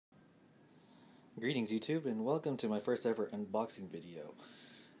Greetings YouTube and welcome to my first ever unboxing video.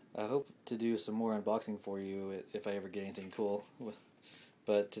 I hope to do some more unboxing for you if I ever get anything cool.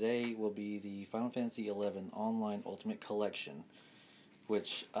 But today will be the Final Fantasy XI Online Ultimate Collection,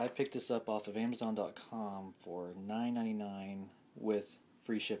 which I picked this up off of Amazon.com for $9.99 with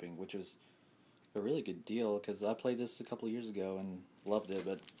free shipping, which was a really good deal because I played this a couple of years ago and loved it,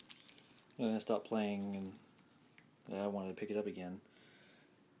 but I stopped playing and I wanted to pick it up again.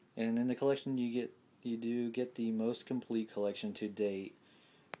 And in the collection you do get the most complete collection to date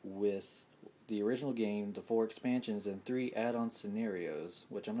with the original game, the 4 expansions, and 3 add-on scenarios,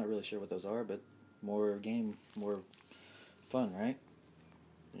 which I'm not really sure what those are, but more game, more fun, right?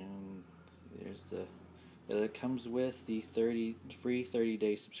 And there's it comes with the free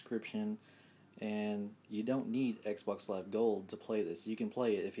 30-day subscription, and you don't need Xbox Live Gold to play this. You can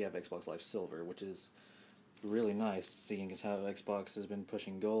play it if you have Xbox Live Silver, which is really nice, seeing as how Xbox has been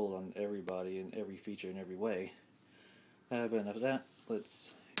pushing gold on everybody in every feature in every way. But enough of that,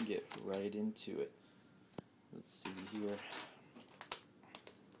 let's get right into it. Let's see here.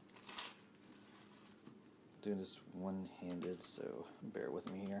 Doing this one-handed, so bear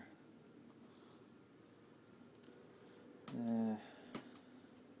with me here.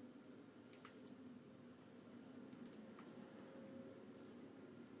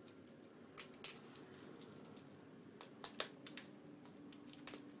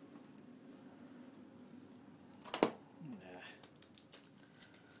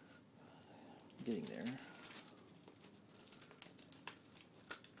 Getting there.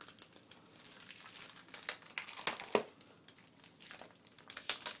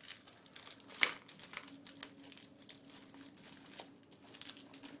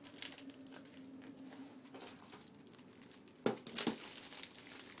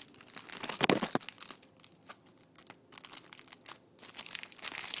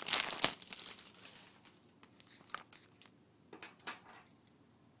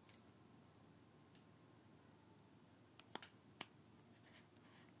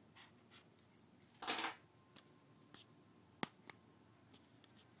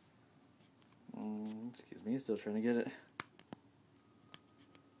 Excuse me, still trying to get it.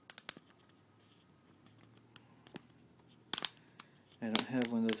 I don't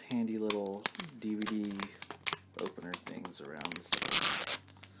have one of those handy little DVD opener things around, so.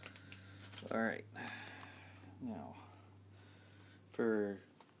 Alright. Now, for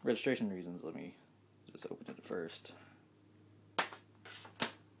registration reasons, let me just open it first.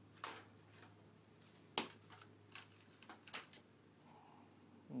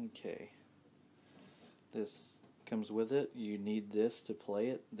 Okay. This comes with it. You need this to play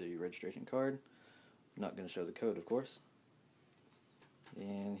it, the registration card. I'm not going to show the code, of course.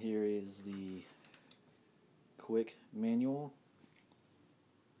 And here is the quick manual.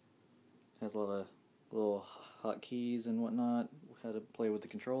 Has a lot of little hotkeys and whatnot, how to play with the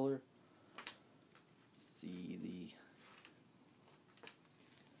controller. See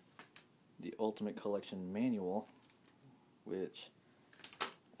the Ultimate Collection manual, which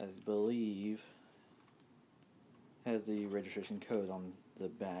I believe has the registration code on the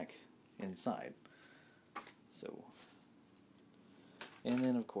back inside. So, and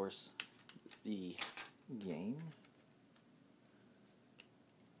then of course the game.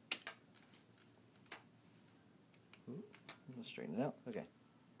 Let's straighten it out. Okay,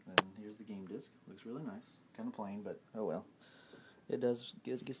 and here's the game disc. Looks really nice. Kind of plain, but oh well. It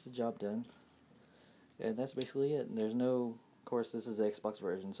gets the job done. And that's basically it. There's no, of course, this is the Xbox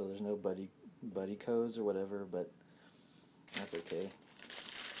version, so there's no buddy codes or whatever, but that's okay.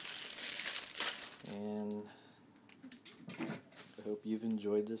 And I hope you've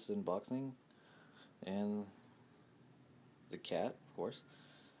enjoyed this unboxing, and the cat, of course,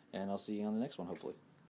 and I'll see you on the next one, hopefully.